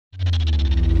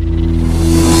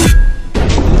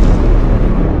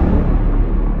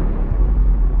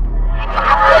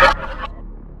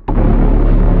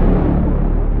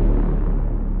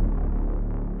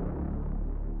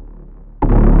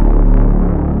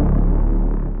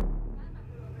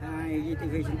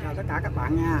tất cả các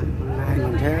bạn nha. Hôm nay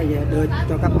mình sẽ đưa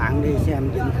cho các bạn đi xem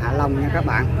vịnh Hạ Long nha các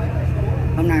bạn.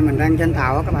 Hôm nay mình đang trên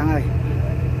tàu á các bạn ơi.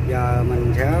 Giờ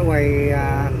mình sẽ quay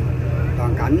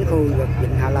toàn cảnh khu vực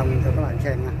vịnh Hạ Long cho các bạn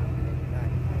xem nha.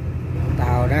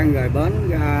 Tàu đang rời bến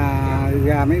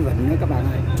ra mấy vịnh nữa các bạn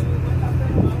ơi.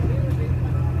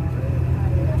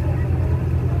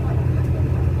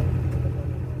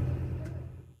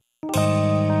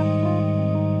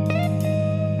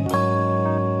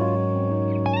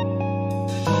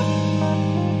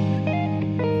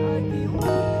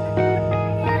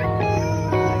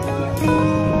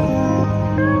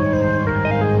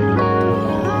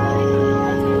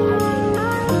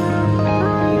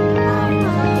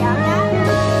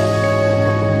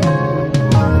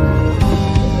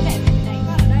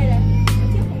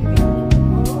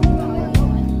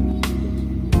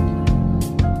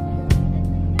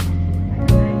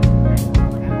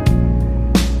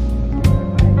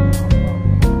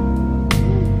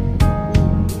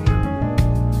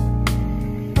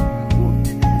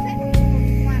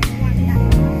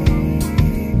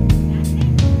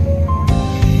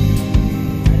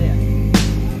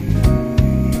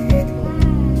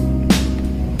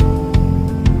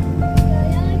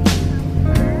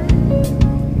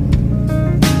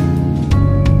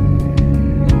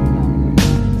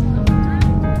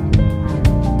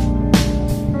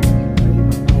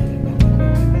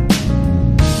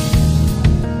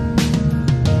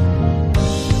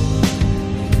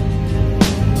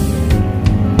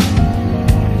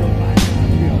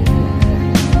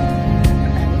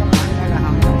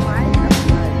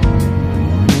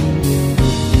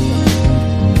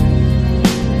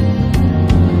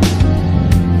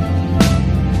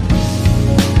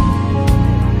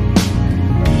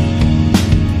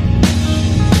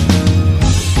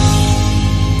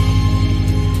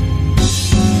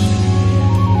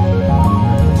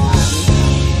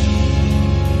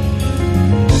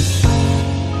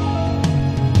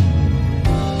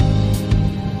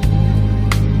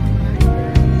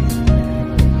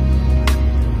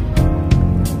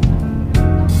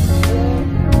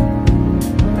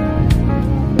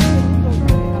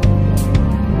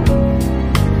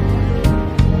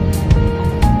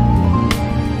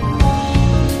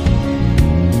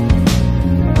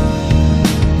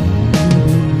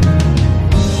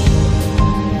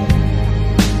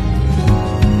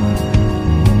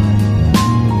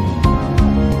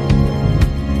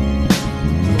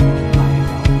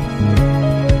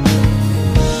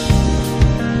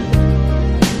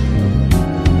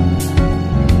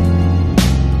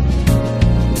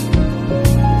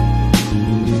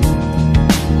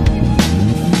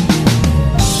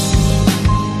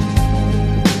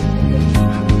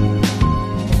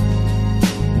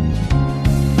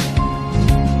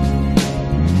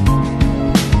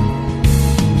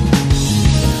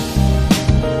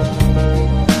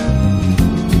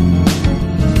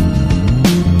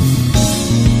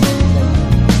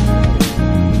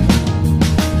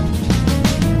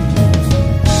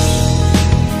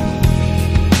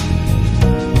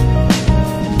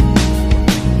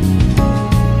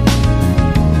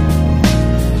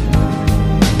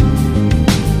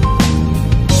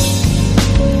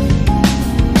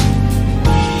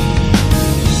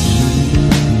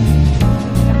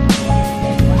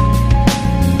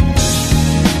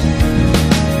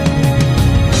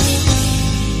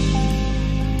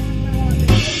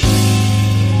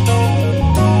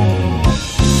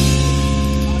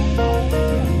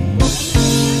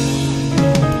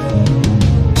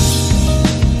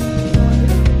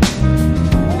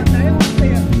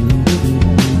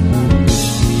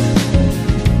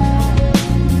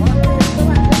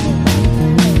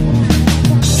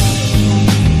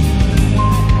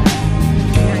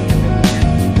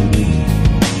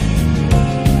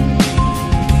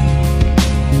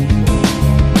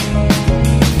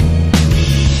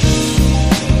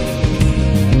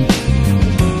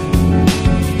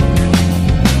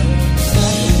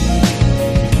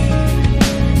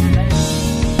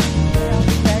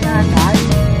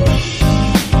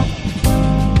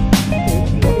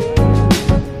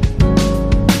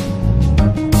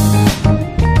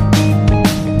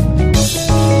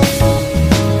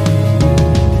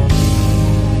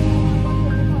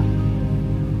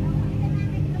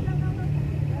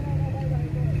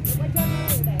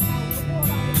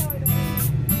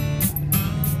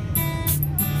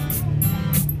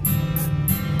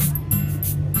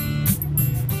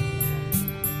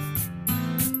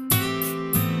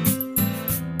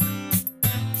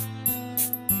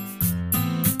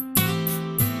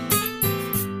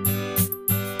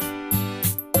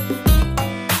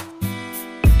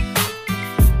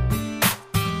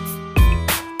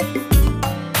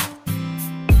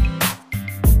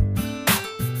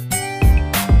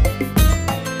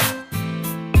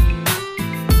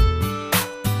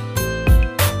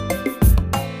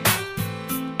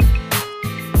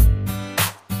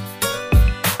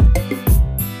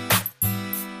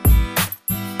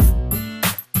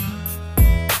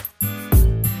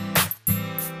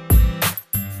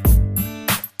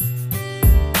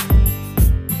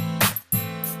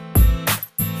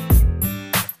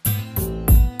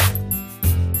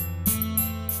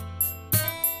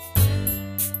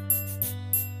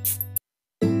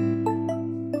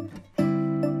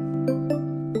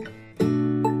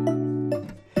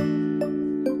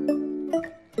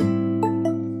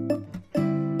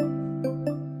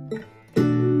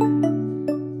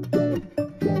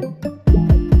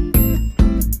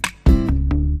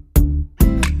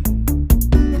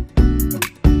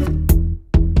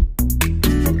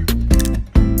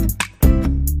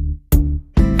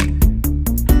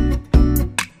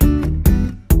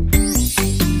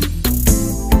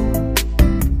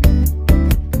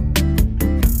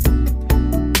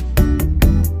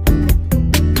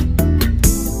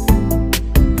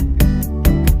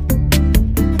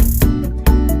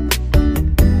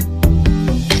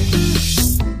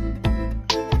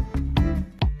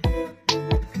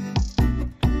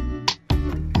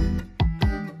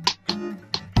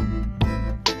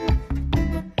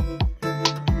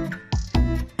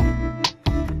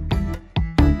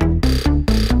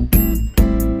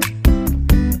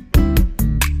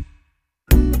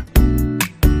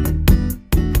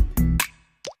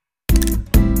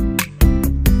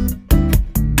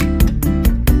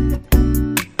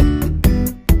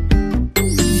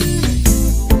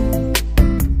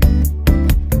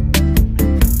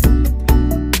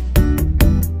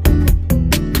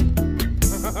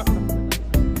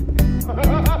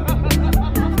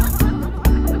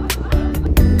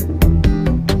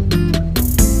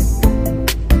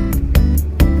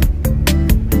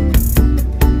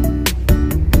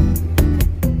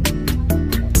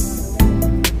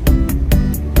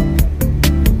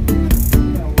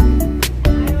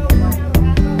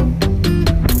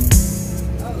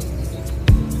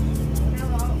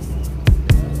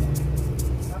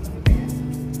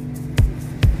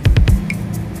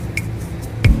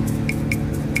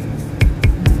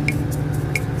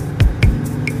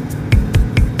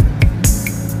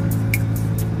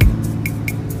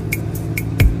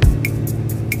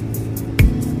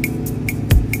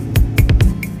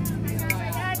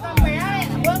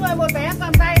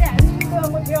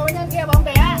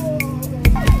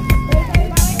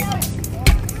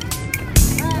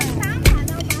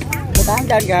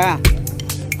 trên kìa.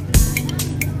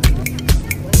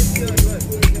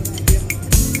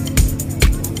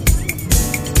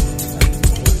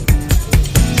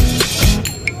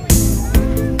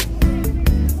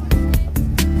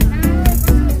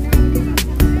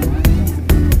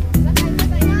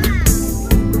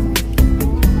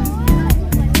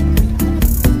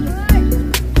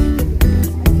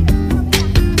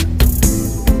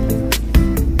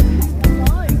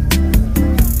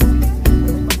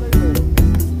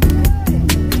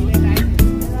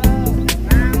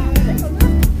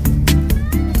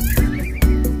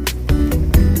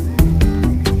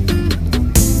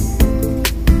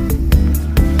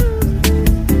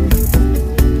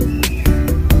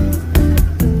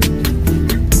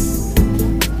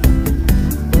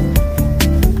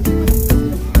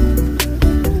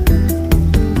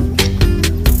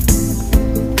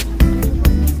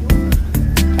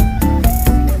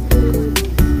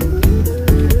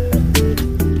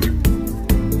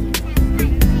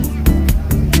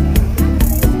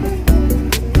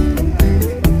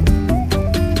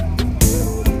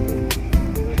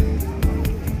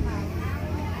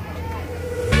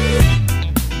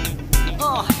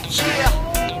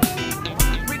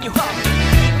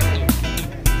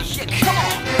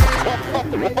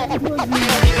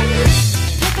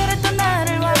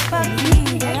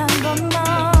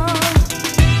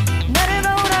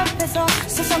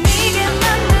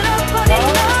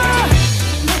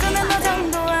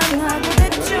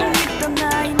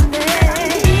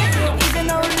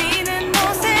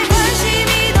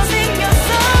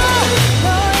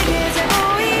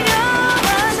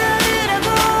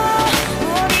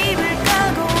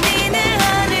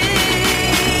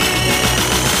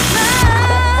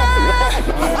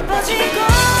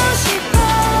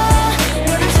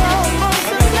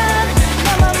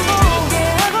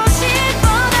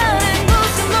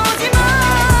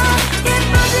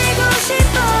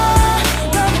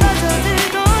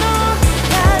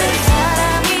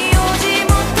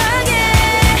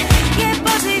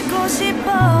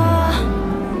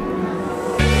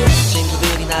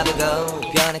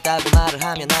 변했다고 말을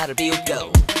하면 나를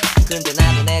비웃겨. 근데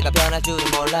나도 내가 변할 줄은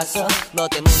몰랐어. 너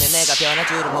때문에 내가 변할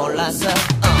줄은 몰랐어.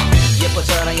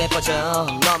 예뻐져라 예뻐져.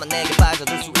 너만 내게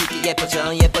빠져들 수 있게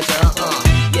예뻐져 예뻐져.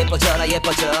 예뻐져라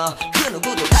예뻐져. 그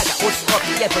누구도 다가올 수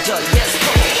없게 예뻐져. Yes,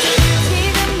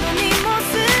 지금도 네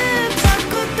모습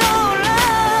자꾸 떠올라.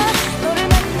 너를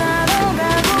만나러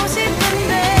가고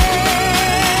싶은데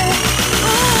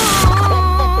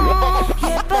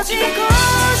예뻐지고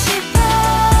싶어.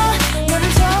 너를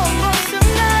처음 본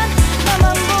순간 나만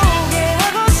보게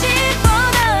하고 싶어.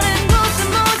 다른 곳은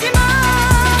보지 마.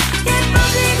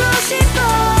 예뻐지고 싶어.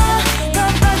 더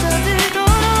빠져들도록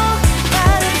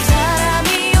다른 사람이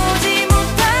오지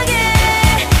못하게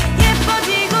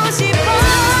예뻐지고 싶어.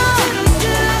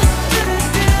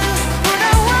 보다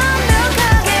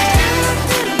완벽하게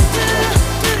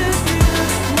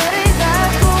너를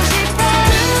갖고 싶어.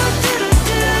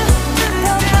 더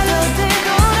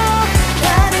빠져들도록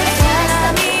다른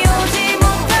사람이 오지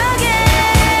못하게.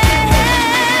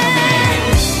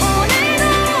 오늘도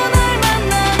널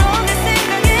만나러 갈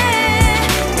생각에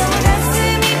너무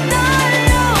가슴이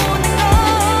떨려오는 걸.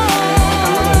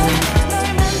 널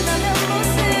만나면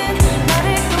무슨 말을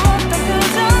또 어떤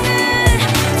표정을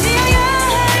지어야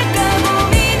할까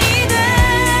고민이 돼.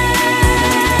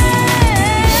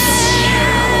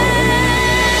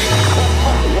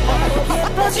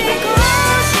 예뻐지고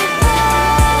싶어.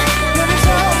 너를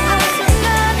처음 본 순간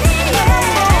나만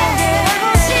보게 하고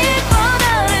싶어.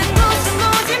 다른 곳은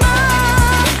보지 마.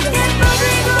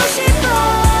 예뻐지고 싶어.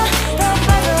 더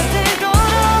빠져들도록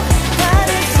다른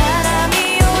사람이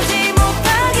오지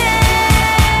못하게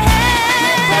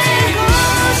예뻐지고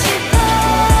싶어.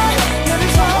 너를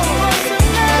처음 본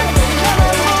순간 나만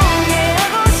보게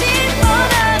하고 싶어.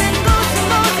 다른 곳은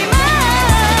보지 마.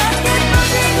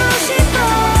 예뻐지고 싶어.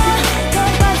 더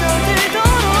빠져들도록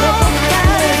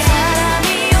다른 사람이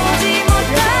오지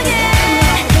못하게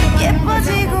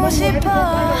예뻐지고 싶어.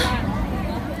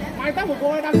 Mai tóc của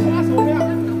cô ấy đang xóa xuống đấy ạ.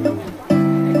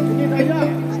 Nhìn thấy chưa?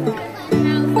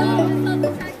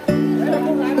 Đấy là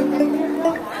cô gái được tóc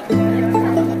nước.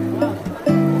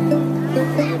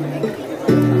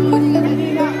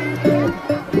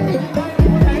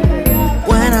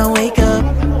 When I wake up,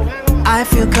 I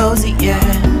feel cozy, yeah.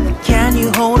 Can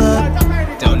you hold up?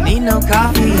 Don't need no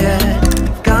coffee yet.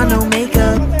 Got no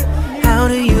makeup. How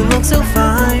do you look so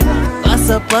fine? Bust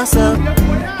up, bust up.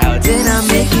 How did I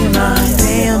make you mine?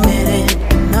 Stay a minute,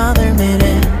 another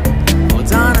minute.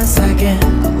 Hold on a second,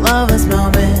 I love this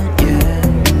moment, yeah.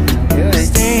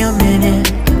 Stay a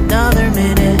minute, another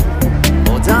minute.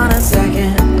 Hold on a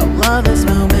second, I love this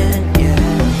moment, yeah.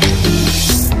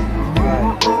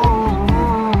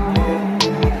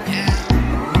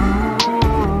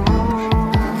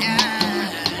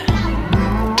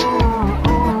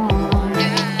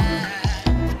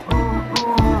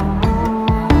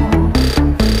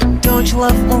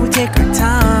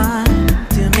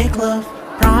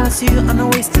 kiss you on a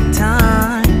wasted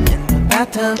time. In the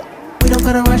bathtub, we don't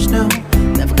gotta rush, no.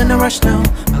 Never gonna rush, no.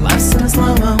 My life's in a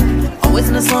slow-mo, always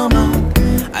in a slow-mo.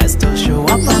 I still show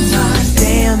up on time.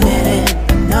 Stay a minute,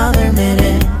 another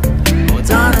minute.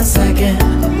 Hold on a second,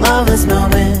 I love this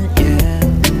moment, yeah.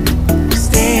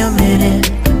 Stay a minute,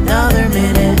 another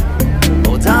minute.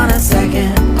 Hold on a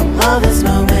second, I love this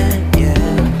moment, yeah.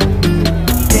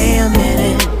 Stay a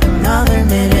minute, another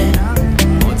minute.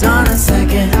 Hold on a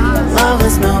second, I love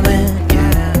this moment,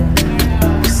 yeah.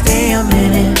 Stay a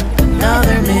minute,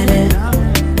 another minute.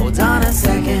 Hold on a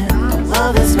second, I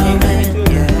love this moment,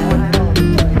 yeah.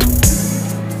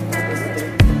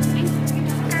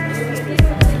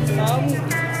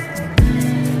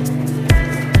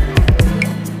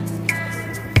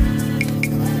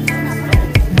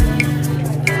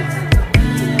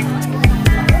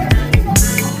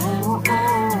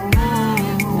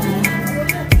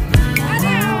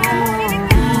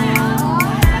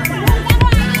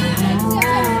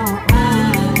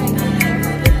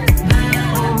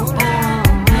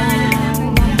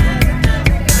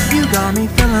 Got me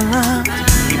feeling loved,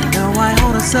 even though I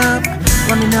hold us up.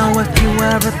 Let me know if you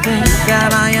ever think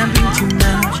that I am being too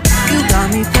much. You got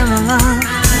me feeling loved,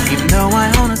 even though I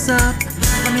hold us up.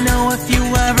 Let me know if you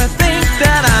ever think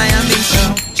that I am being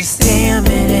so. Just stay a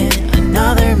minute,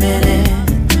 another minute.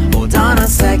 Hold on a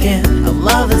second, I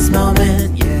love this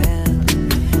moment, yeah.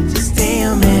 Just stay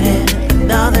a minute,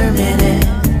 another minute.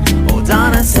 Hold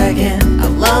on a second, I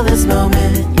love this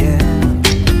moment, yeah.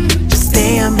 Just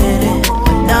stay a minute,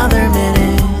 another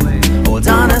minute. Hold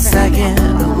on a second,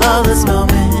 I love this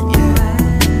moment, yeah.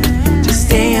 Just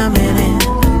stay a minute,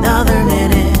 another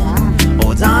minute.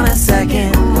 Hold on a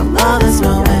second, I love this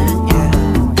moment, yeah.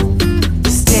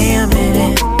 Just stay a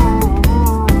minute.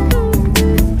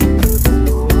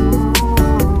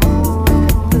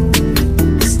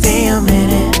 Stay a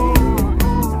minute.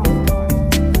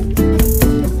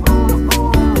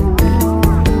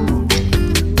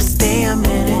 Stay a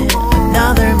minute,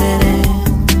 another minute.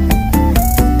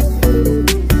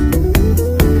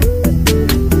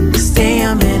 Stay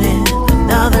a minute,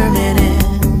 another minute.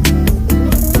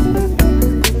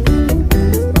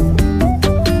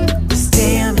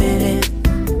 Stay a minute.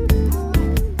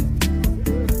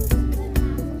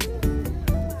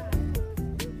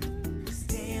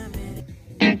 Stay a minute.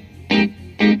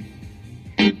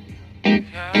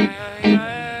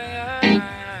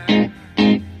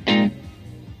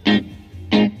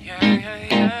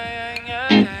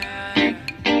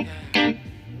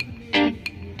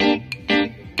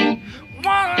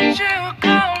 Won't you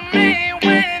call me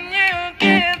when you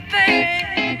get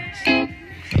this?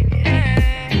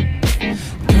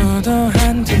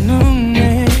 도도한 두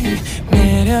눈에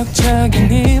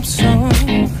매력적인 입술.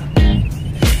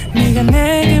 네가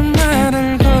내게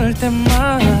말을 걸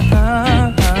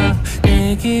때마다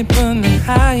내 기분은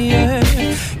higher.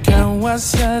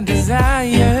 겨웠어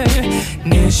desire.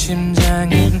 네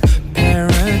심장은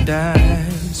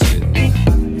paradise.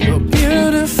 You're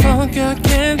beautiful girl,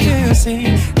 can't you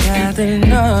see? 다들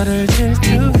너를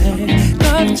질투해.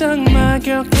 걱정 마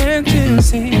girl, can't you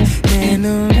see? 내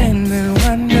눈엔 늘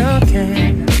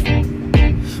완벽해.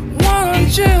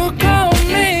 Won't you call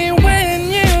me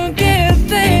when you get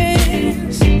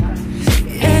this?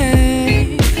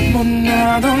 Yeah.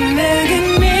 못나도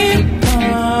내겐 이뻐.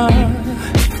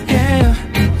 Yeah.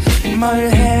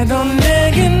 뭘 해도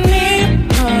내겐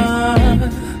이뻐.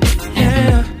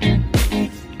 Yeah.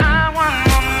 I want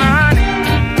more money,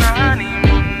 money,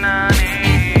 more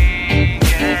money,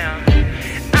 yeah.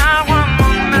 I want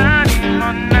more money,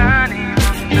 more money,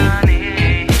 more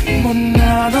money.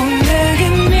 못나도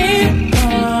내겐 이뻐,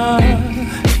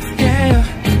 yeah.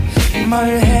 뭘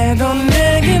해도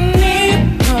내겐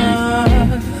이뻐,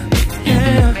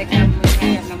 yeah.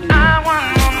 I want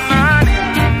more money,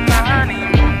 more money,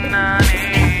 more money,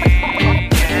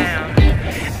 yeah.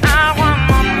 I want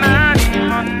more money,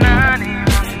 more money,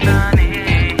 more money.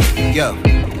 Yo.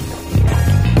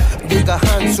 네가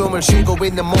한숨을 쉬고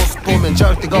있는 모습 보면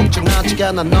절대 걱정하지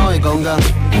않아 너의 건강.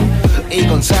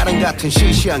 이건 사랑 같은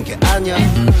시시한 게 아니야.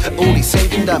 우리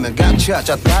생긴다면 같이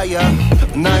하자 다야.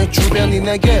 나의 주변이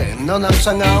내게 넌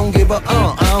항상 I don't give a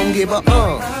I don't give a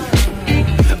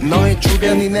너의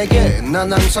주변이 내게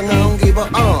난 항상 I don't give a I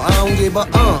don't give a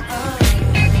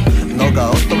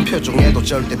너가 어떤 표정에도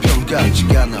절대 평가하지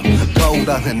않아. 거울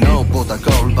안에 너보다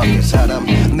거울 밖의 사람.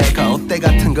 내가 어때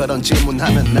같은 그런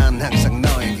질문하면 난 항상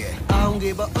너에게 I don't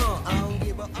give a I don't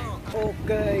give a Ok,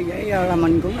 vậy giờ là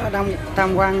mình cũng đã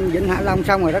tham quan Vịnh Hạ Long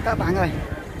xong rồi đó các bạn ơi.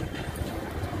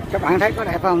 Các bạn thấy có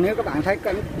đẹp không? Nếu các bạn thấy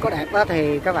có đẹp đó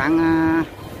thì các bạn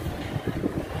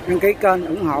đăng ký kênh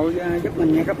ủng hộ giúp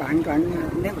mình nha các bạn.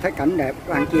 Nếu thấy cảnh đẹp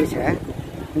các bạn chia sẻ,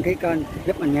 đăng ký kênh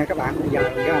giúp mình nha các bạn. Bây giờ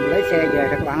ra mình lấy xe về rồi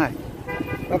các bạn ơi.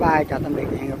 Bye bye, chào tạm biệt,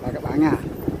 hẹn gặp lại các bạn nha.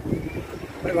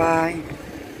 Bye bye.